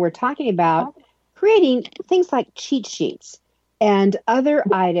 McDaniels, and we're talking about creating things like cheat sheets and other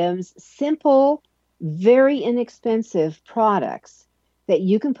items, simple, very inexpensive products that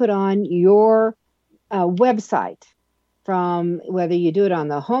you can put on your website, from whether you do it on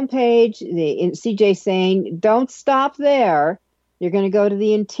the homepage. CJ saying, don't stop there. You're going to go to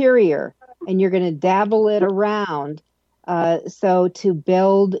the interior and you're going to dabble it around. So to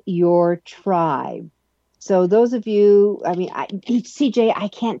build your tribe. So those of you, CJ, I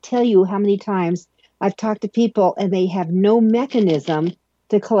can't tell you how many times I've talked to people and they have no mechanism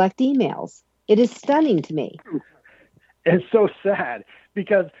to collect emails. It is stunning to me. It's so sad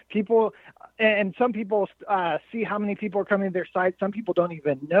because some people see how many people are coming to their site. Some people don't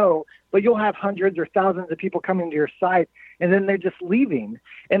even know, but you'll have hundreds or thousands of people coming to your site, and then they're just leaving,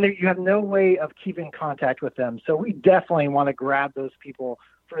 and you have no way of keeping contact with them. So we definitely want to grab those people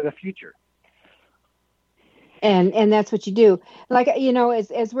for the future. And that's what you do. Like,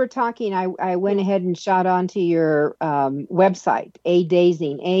 as we're talking, I went ahead and shot onto your website,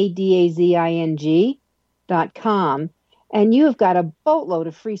 adazing.com. And you have got a boatload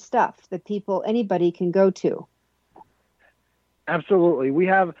of free stuff that anybody can go to. Absolutely. We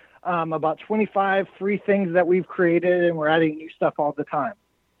have about 25 free things that we've created, and we're adding new stuff all the time.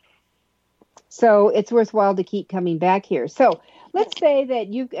 So it's worthwhile to keep coming back here. So let's say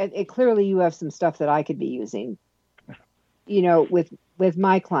that clearly you have some stuff that I could be using, with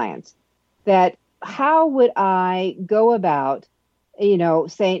my clients. That how would I go about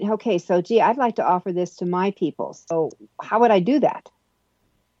saying, okay, so gee, I'd like to offer this to my people. So how would I do that?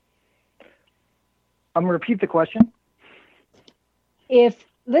 I'm going to repeat the question. If,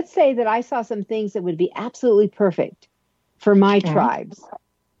 let's say that I saw some things that would be absolutely perfect for my tribes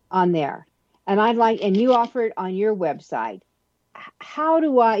on there, and you offer it on your website, how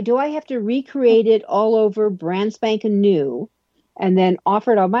do I have to recreate it all over brand spanking new and then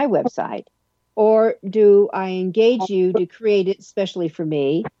offer it on my website? Or do I engage you to create it specially for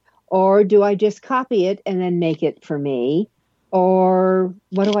me? Or do I just copy it and then make it for me? Or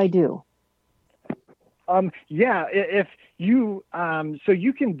what do I do? If you, so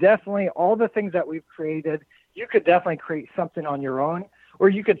you can definitely, all the things that we've created, you could definitely create something on your own, or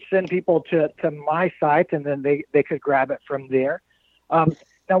you could send people to my site and then they could grab it from there.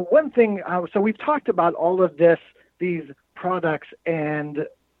 Now, one thing, so we've talked about all of these products and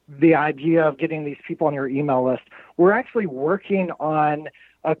the idea of getting these people on your email list. We're actually working on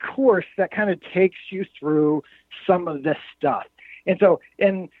a course that kind of takes you through some of this stuff. And so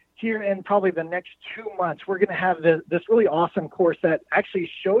here in probably the next 2 months, we're going to have this really awesome course that actually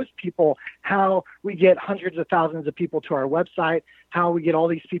shows people how we get hundreds of thousands of people to our website, how we get all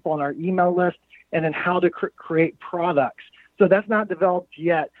these people on our email list, and then how to create products. So that's not developed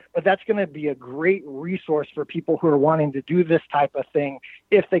yet, but that's going to be a great resource for people who are wanting to do this type of thing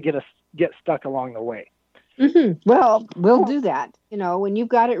if they get stuck along the way. Mm-hmm. Well, we'll do that. When you've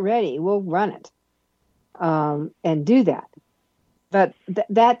got it ready, we'll run it and do that. But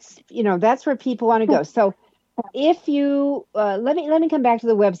that's where people want to go. So if you let me come back to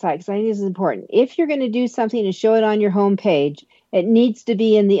the website, because I think this is important. If you're going to do something and show it on your homepage, it needs to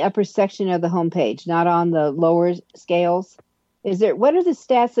be in the upper section of the homepage, not on the lower scales. What are the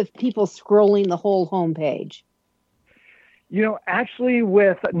stats of people scrolling the whole homepage? Actually,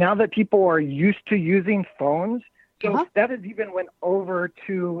 now that people are used to using phones, So that has even went over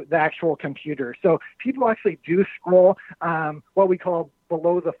to the actual computer. So people actually do scroll what we call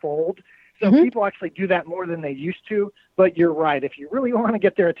below the fold. So people actually do that more than they used to. But you're right. If you really want to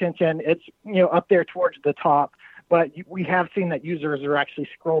get their attention, it's up there towards the top. But we have seen that users are actually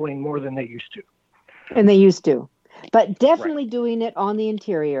scrolling more than they used to. And they used to. But definitely doing it on the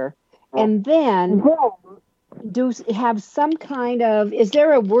interior. And then have some kind of, is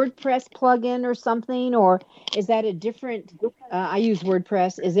there a WordPress plugin or something, or is that a different, I use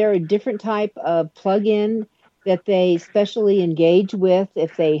WordPress, is there a different type of plugin that they specially engage with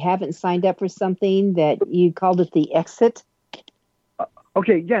if they haven't signed up for something that you called it the Exit?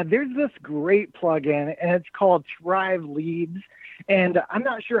 Okay, yeah, there's this great plugin, and it's called Thrive Leads. And I'm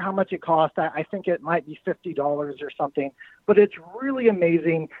not sure how much it costs. I think it might be $50 or something. But it's really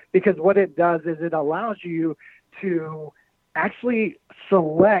amazing because what it does is it allows you to actually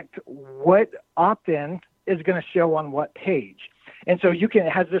select what opt-in is going to show on what page. And so it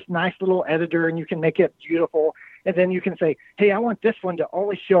has this nice little editor, and you can make it beautiful. And then you can say, hey, I want this one to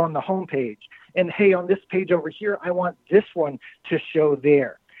only show on the home page. And hey, on this page over here, I want this one to show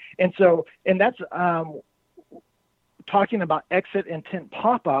there. And that's talking about exit intent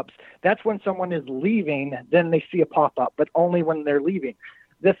pop-ups. That's when someone is leaving, then they see a pop-up, but only when they're leaving.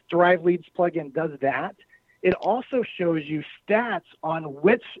 This Thrive Leads plugin does that. It also shows you stats on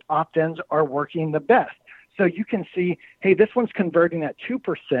which opt-ins are working the best. So you can see, hey, this one's converting at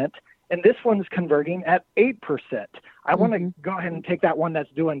 2%, and this one's converting at 8%. I want to go ahead and take that one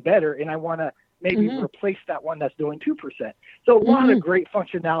that's doing better, and I want to maybe replace that one that's doing 2%. So a lot of great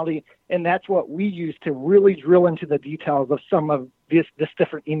functionality, and that's what we use to really drill into the details of some of this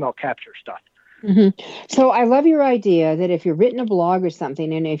different email capture stuff. So I love your idea that if you're written a blog or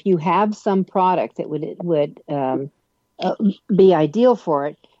something, and if you have some product that would be ideal for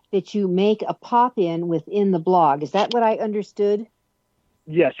it, that you make a pop-in within the blog. Is that what I understood?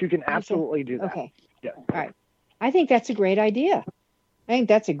 Yes, you can absolutely do that. Okay. Yeah. All right. I think that's a great idea. I think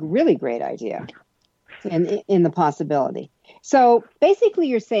that's a really great idea in the possibility. So basically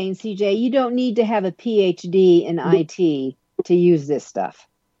you're saying, CJ, you don't need to have a PhD in IT to use this stuff.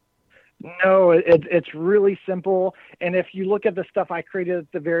 No, it's really simple. And if you look at the stuff I created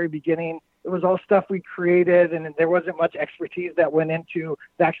at the very beginning, it was all stuff we created, and there wasn't much expertise that went into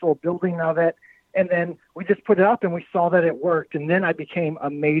the actual building of it. And then we just put it up and we saw that it worked. And then I became a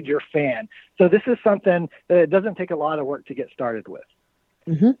major fan. So this is something that it doesn't take a lot of work to get started with.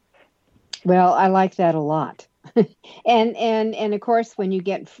 Well, I like that a lot. and of course, when you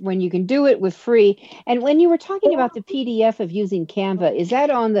can do it with free. And when you were talking about the PDF of using Canva, is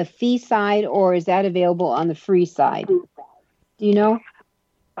that on the fee side or is that available on the free side? Do you know?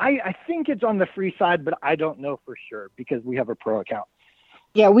 I think it's on the free side, but I don't know for sure because we have a pro account.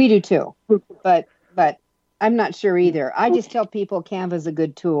 Yeah, we do too. But I'm not sure either. I just tell people Canva is a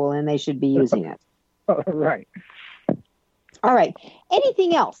good tool and they should be using it. Right. All right.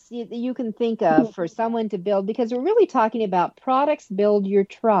 Anything else you can think of for someone to build? Because we're really talking about products build your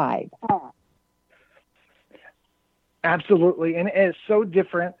tribe. Absolutely. And it's so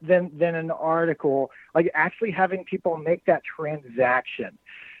different than an article, like actually having people make that transaction.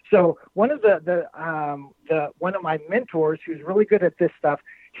 So one of one of my mentors who's really good at this stuff,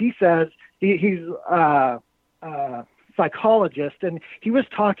 he says he's a psychologist, and he was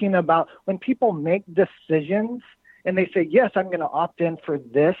talking about when people make decisions and they say, yes, I'm going to opt in for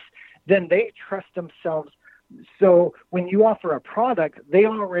this, then they trust themselves. So when you offer a product, they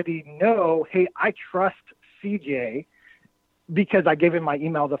already know, hey, I trust CJ because I gave him my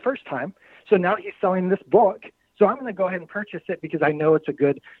email the first time. So now he's selling this book. So I'm going to go ahead and purchase it because I know it's a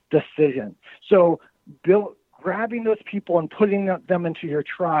good decision. So grabbing those people and putting them into your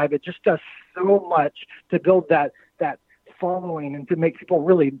tribe, it just does so much to build that following and to make people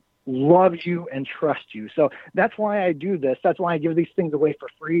really love you and trust you. So that's why I do this. That's why I give these things away for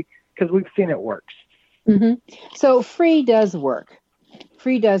free, because we've seen it works. So free does work.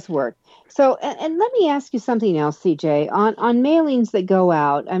 Free does work. So, and let me ask you something else, CJ. On mailings that go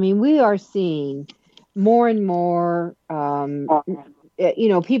out, I mean, we are seeing more and more,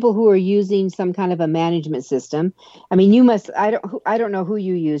 people who are using some kind of a management system. I mean, I don't know who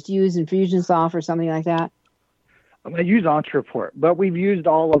you use. Do you use Infusionsoft or something like that? I use Entreport, but we've used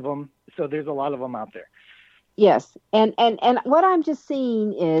all of them, so there's a lot of them out there. Yes, and what I'm just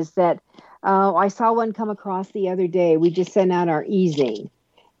seeing is that I saw one come across the other day. We just sent out our e-zine,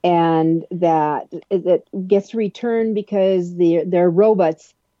 and that gets returned because their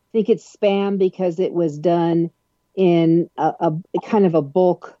robots think it's spam because it was done in a kind of a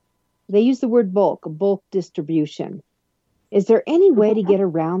bulk. They use the word bulk distribution. Is there any way to get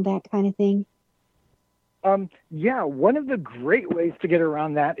around that kind of thing? Yeah, one of the great ways to get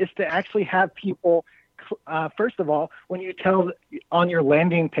around that is to actually have people, first of all, when you tell on your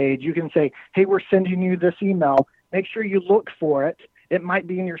landing page, you can say, hey, we're sending you this email. Make sure you look for it. It might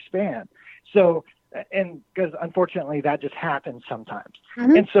be in your spam. So, and because unfortunately that just happens sometimes.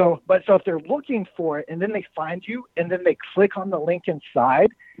 Mm-hmm. And so if they're looking for it and then they find you and then they click on the link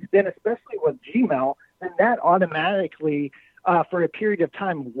inside, then especially with Gmail, then that automatically for a period of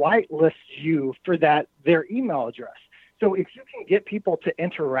time whitelists you for their email address. So if you can get people to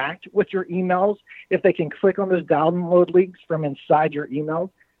interact with your emails, if they can click on those download links from inside your emails,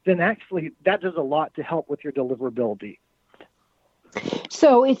 then actually that does a lot to help with your deliverability.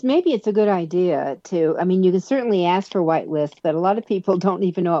 So maybe it's a good idea to, you can certainly ask for whitelist, but a lot of people don't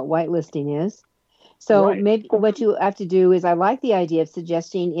even know what whitelisting is. So right. Maybe what you have to do is, I like the idea of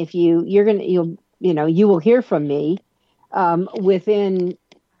suggesting if you will hear from me within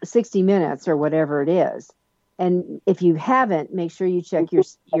 60 minutes or whatever it is. And if you haven't, make sure you check your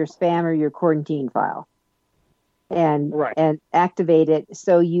spam or your quarantine file and activate it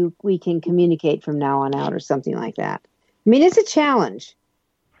so we can communicate from now on out or something like that. It's a challenge.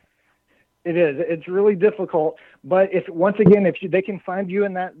 It is. It's really difficult. But if they can find you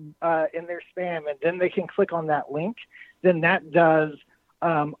in that in their spam, and then they can click on that link, then that does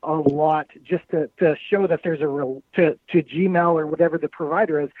a lot just to show that there's to Gmail or whatever the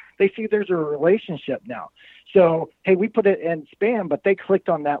provider is. They see there's a relationship now. So, hey, we put it in spam, but they clicked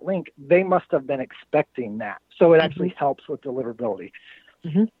on that link. They must have been expecting that. So it actually helps with deliverability.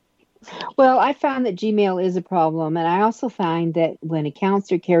 Mm-hmm. Well, I found that Gmail is a problem, and I also find that when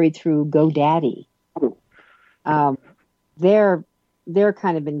accounts are carried through GoDaddy, they're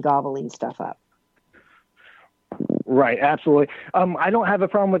kind of been gobbling stuff up. Right, absolutely. I don't have a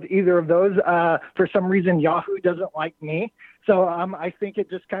problem with either of those. For some reason, Yahoo doesn't like me, so I think it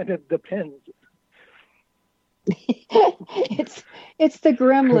just kind of depends. It's the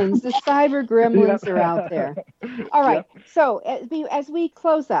gremlins. The cyber gremlins are out there. All right. Yep. So as we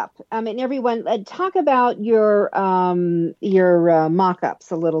close up, everyone, talk about your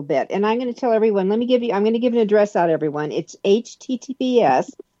mock-ups a little bit. And I'm going to tell everyone. I'm going to give an address out, everyone. It's https://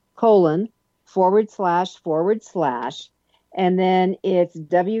 and then it's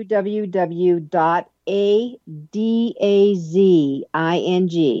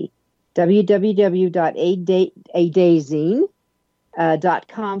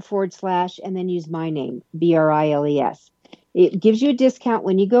and then use my name, BRILES. It gives you a discount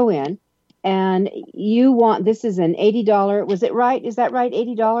when you go in, and this is an $80. Was it right? Is that right?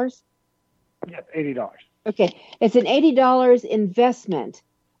 $80? Yes, $80. Okay. It's an $80 investment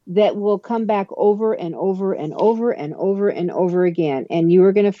that will come back over and over and over and over and over again. And you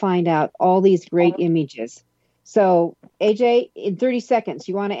are going to find out all these great images. So, AJ, in 30 seconds,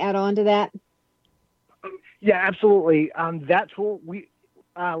 you want to add on to that? Yeah, absolutely. That tool,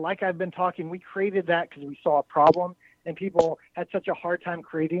 like I've been talking, we created that because we saw a problem and people had such a hard time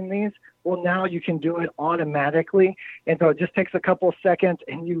creating these. Well, now you can do it automatically. And so it just takes a couple of seconds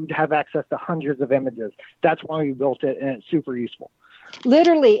and you have access to hundreds of images. That's why we built it, and it's super useful.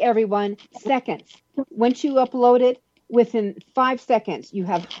 Literally, everyone, seconds. Once you upload it, within 5 seconds, you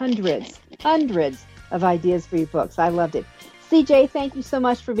have hundreds of ideas for your books. I loved it. CJ, thank you so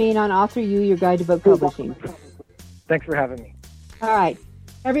much for being on Author You, Your Guide to Book Publishing. Thanks for having me. All right.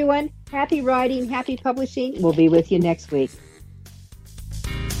 Everyone, happy writing, happy publishing. We'll be with you next week.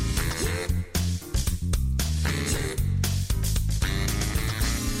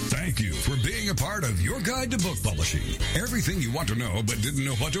 Thank you for being a part of Your Guide to Book Publishing. Everything you want to know but didn't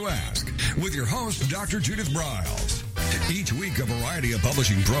know what to ask. With your host, Dr. Judith Briles. Each week, a variety of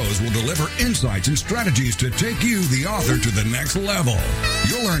publishing pros will deliver insights and strategies to take you, the author, to the next level.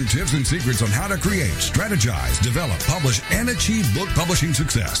 You'll learn tips and secrets on how to create, strategize, develop, publish, and achieve book publishing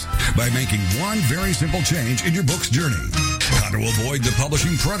success by making one very simple change in your book's journey. How to avoid the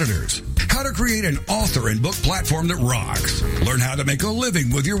publishing predators. How to create an author and book platform that rocks. Learn how to make a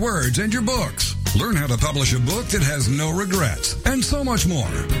living with your words and your books. Learn how to publish a book that has no regrets, and so much more.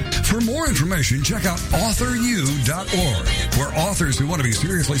 For more information, check out AuthorU.org, where authors who want to be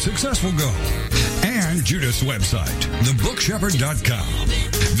seriously successful go. And Judith's website, thebookshepherd.com.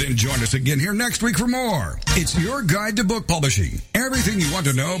 Then join us again here next week for more. It's Your Guide to Book Publishing. Everything you want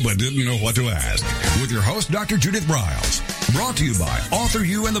to know but didn't know what to ask. With your host, Dr. Judith Briles. Brought to you by Author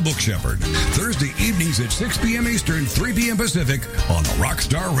You and the Book Shepherd. Thursday evenings at 6 p.m. Eastern, 3 p.m. Pacific on the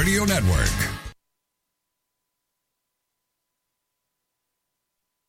Rockstar Radio Network.